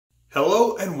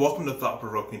Hello and welcome to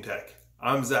Provoking Tech.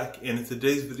 I'm Zach, and in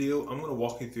today's video, I'm going to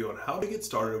walk you through on how to get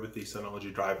started with the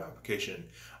Synology Drive application.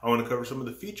 I want to cover some of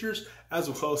the features as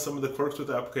well as some of the quirks with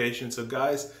the application. So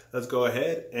guys, let's go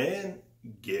ahead and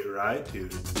get right to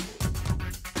it.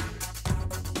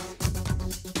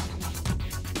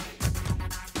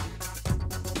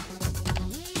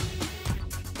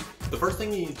 The first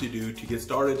thing you need to do to get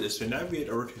started is to navigate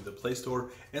over to the Play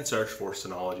Store and search for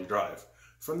Synology Drive.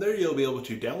 From there, you'll be able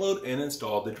to download and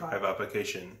install the Drive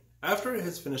application. After it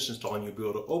has finished installing, you'll be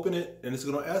able to open it, and it's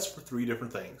going to ask for three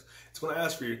different things. It's going to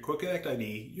ask for your Quick Connect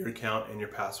ID, your account, and your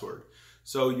password.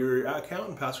 So your account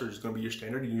and password is going to be your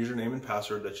standard username and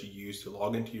password that you use to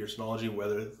log into your Synology,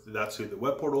 whether that's through the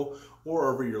web portal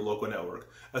or over your local network,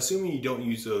 assuming you don't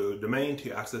use a domain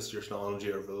to access your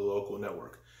Synology over the local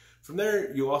network. From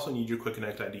there, you also need your Quick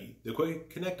Connect ID. The Quick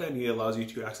Connect ID allows you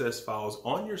to access files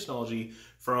on your Synology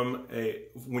from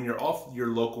when you're off your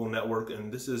local network,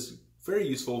 and this is very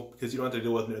useful because you don't have to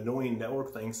deal with annoying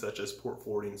network things such as port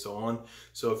forwarding and so on.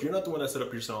 So if you're not the one that set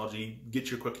up your Synology,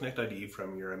 get your Quick Connect ID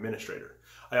from your administrator.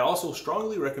 I also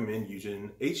strongly recommend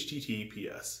using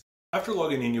HTTPS. After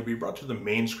logging in, you'll be brought to the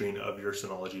main screen of your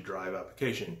Synology Drive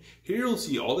application. Here you'll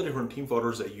see all the different team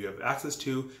folders that you have access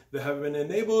to that have been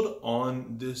enabled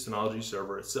on the Synology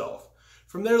server itself.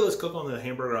 From there, let's click on the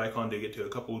hamburger icon to get to a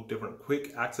couple of different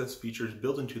quick access features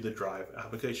built into the Drive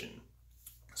application.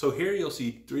 So here you'll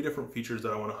see three different features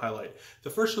that I want to highlight. The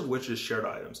first of which is shared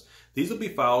items. These will be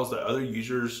files that other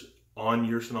users on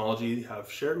your Synology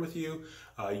have shared with you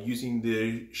using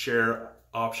the share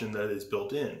option that is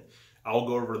built in. I'll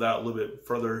go over that a little bit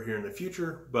further here in the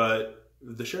future, but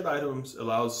the shared items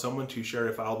allows someone to share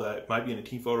a file that might be in a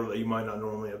team folder that you might not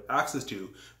normally have access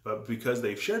to, but because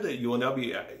they've shared it, you will now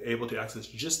be able to access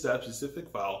just that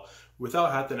specific file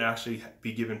without having to actually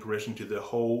be given permission to the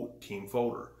whole team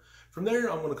folder. From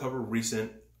there, I'm going to cover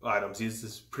recent items. This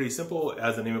is pretty simple.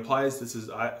 As the name implies, this is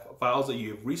files that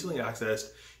you have recently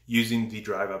accessed using the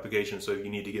Drive application. So if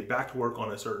you need to get back to work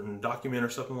on a certain document or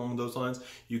something along those lines,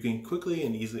 you can quickly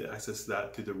and easily access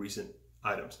that through the recent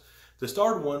items. The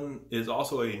starred one is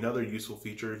also another useful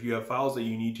feature. If you have files that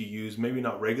you need to use, maybe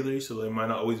not regularly, so they might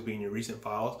not always be in your recent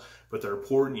files, but they're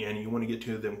important and you want to get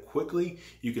to them quickly,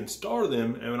 you can star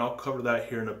them, and I'll cover that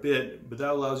here in a bit, but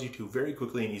that allows you to very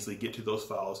quickly and easily get to those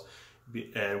files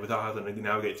and without having to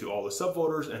navigate through all the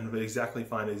subfolders and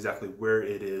find exactly where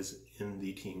it is in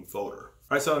the team folder.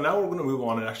 All right, so now we're going to move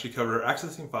on and actually cover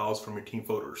accessing files from your team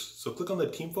folders. So click on the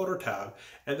team folder tab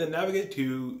and then navigate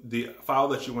to the file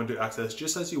that you want to access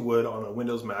just as you would on a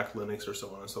Windows, Mac, Linux, or so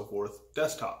on and so forth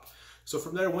desktop. So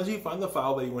from there, once you find the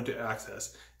file that you want to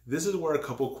access, this is where a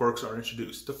couple quirks are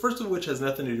introduced. The first of which has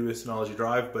nothing to do with Synology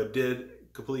Drive, but did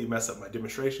completely mess up my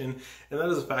demonstration, and that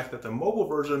is the fact that the mobile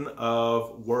version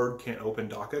of Word can't open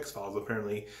docx files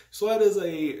apparently. So that is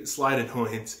a slight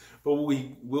annoyance, but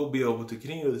we will be able to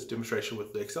continue this demonstration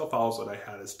with the Excel files that I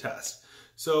had as tests.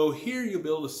 So here you'll be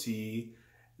able to see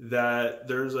that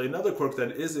there's another quirk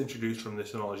that is introduced from the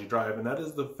Synology Drive, and that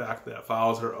is the fact that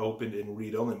files are opened in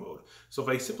read-only mode. So if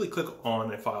I simply click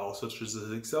on a file, such as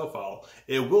this Excel file,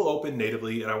 it will open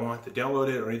natively, and I won't have to download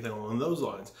it or anything along those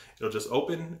lines. It'll just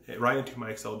open right into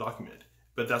my Excel document.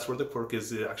 But that's where the quirk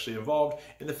is actually involved,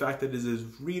 in the fact that it is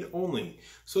read-only.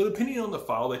 So depending on the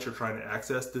file that you're trying to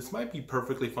access, this might be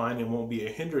perfectly fine and won't be a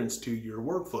hindrance to your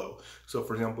workflow. So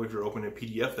for example, if you're opening a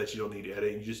PDF that you don't need to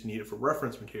edit, you just need it for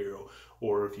reference material,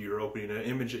 or if you're opening an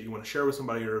image that you want to share with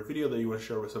somebody or a video that you want to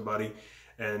share with somebody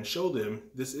and show them,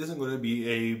 this isn't going to be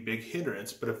a big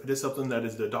hindrance. But if it is something that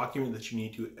is the document that you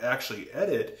need to actually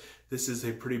edit, this is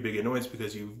a pretty big annoyance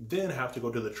because you then have to go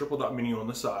to the triple dot menu on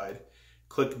the side,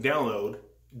 click download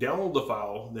the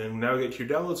file, then navigate to your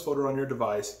downloads folder on your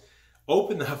device,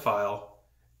 open that file,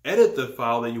 edit the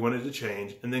file that you wanted to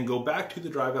change, and then go back to the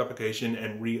Drive application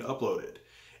and re-upload it.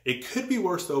 It could be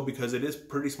worse though, because it is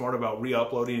pretty smart about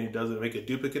re-uploading. It doesn't make a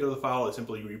duplicate of the file, it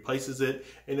simply replaces it,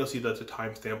 and you'll see that the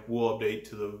timestamp will update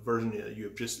to the version that you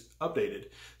have just updated.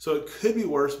 So it could be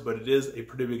worse, but it is a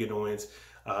pretty big annoyance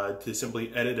to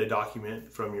simply edit a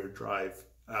document from your Drive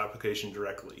application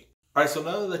directly. All right, so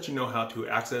now that you know how to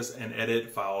access and edit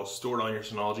files stored on your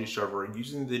Synology server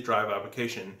using the Drive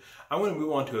application, I want to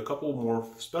move on to a couple more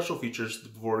special features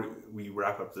before we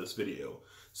wrap up this video.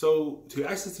 So to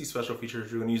access these special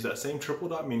features, you're going to use that same triple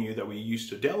dot menu that we used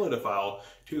to download a file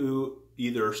to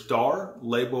either star,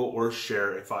 label, or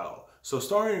share a file. So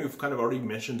starring, we've kind of already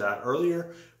mentioned that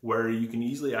earlier, where you can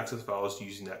easily access files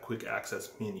using that quick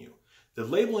access menu. The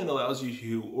labeling allows you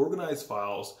to organize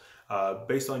files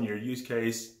based on your use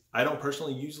case I don't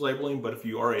personally use labeling, but if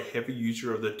you are a heavy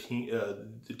user of the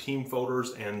team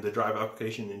folders and the Drive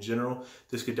application in general,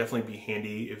 this could definitely be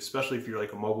handy, especially if you're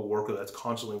like a mobile worker that's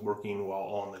constantly working while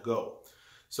on the go.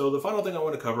 So the final thing I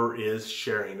want to cover is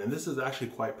sharing, and this is actually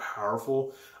quite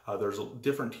powerful. There's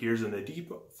different tiers, and the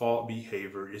default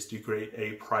behavior is to create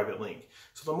a private link.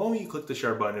 So the moment you click the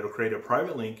share button, it'll create a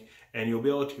private link, and you'll be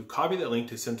able to copy that link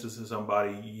to send to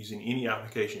somebody using any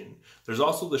application. There's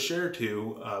also the share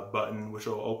to button, which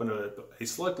will open a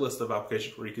select list of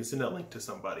applications where you can send that link to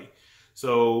somebody.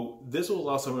 So this will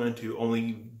allow someone to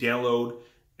only download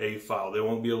a file. They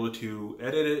won't be able to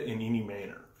edit it in any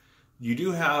manner. You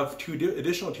do have two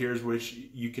additional tiers which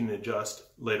you can adjust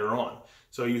later on.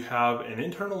 So you have an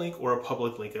internal link or a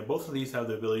public link, and both of these have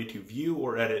the ability to view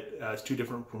or edit as two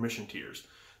different permission tiers.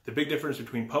 The big difference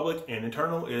between public and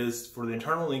internal is for the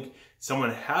internal link,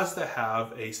 someone has to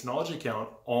have a Synology account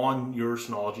on your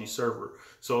Synology server.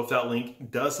 So if that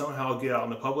link does somehow get out in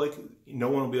the public, no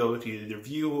one will be able to either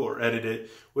view or edit it,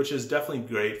 which is definitely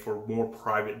great for more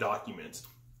private documents.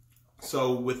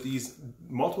 So with these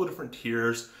multiple different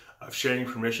tiers of sharing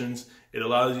permissions, it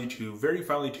allows you to very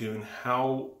finely tune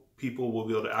how people will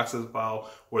be able to access a file,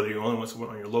 whether you only want someone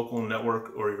on your local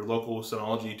network or your local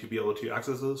Synology to be able to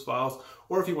access those files,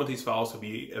 or if you want these files to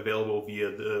be available via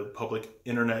the public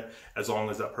internet, as long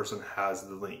as that person has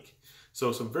the link.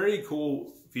 So some very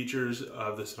cool features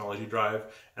of the Synology Drive,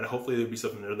 and hopefully there'll be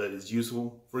something there that is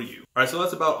useful for you. All right, so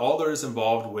that's about all there is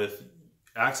involved with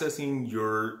accessing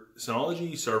your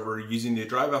Synology server using the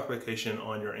Drive application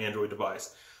on your Android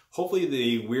device. Hopefully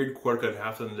the weird quirk of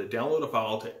having to download a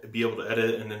file to be able to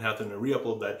edit it and then having to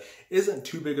re-upload that isn't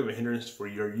too big of a hindrance for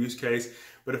your use case.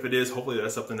 But if it is, hopefully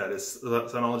that's something that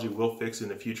Synology will fix in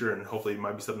the future, and hopefully it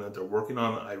might be something that they're working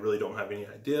on. I really don't have any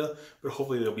idea, but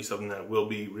hopefully there'll be something that will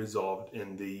be resolved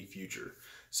in the future.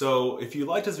 So if you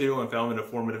liked this video and found it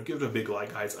informative, give it a big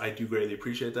like, guys. I do greatly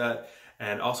appreciate that.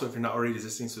 And also, if you're not already an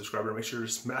existing subscriber, make sure to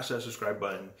smash that subscribe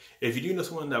button. If you do know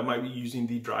someone that might be using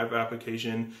the Drive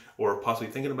application or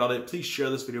possibly thinking about it, please share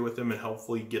this video with them and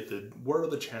hopefully get the word of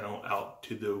the channel out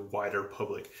to the wider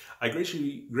public. I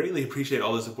greatly appreciate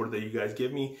all the support that you guys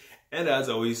give me. And as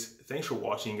always, thanks for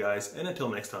watching, guys. And until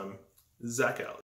next time, Zach out.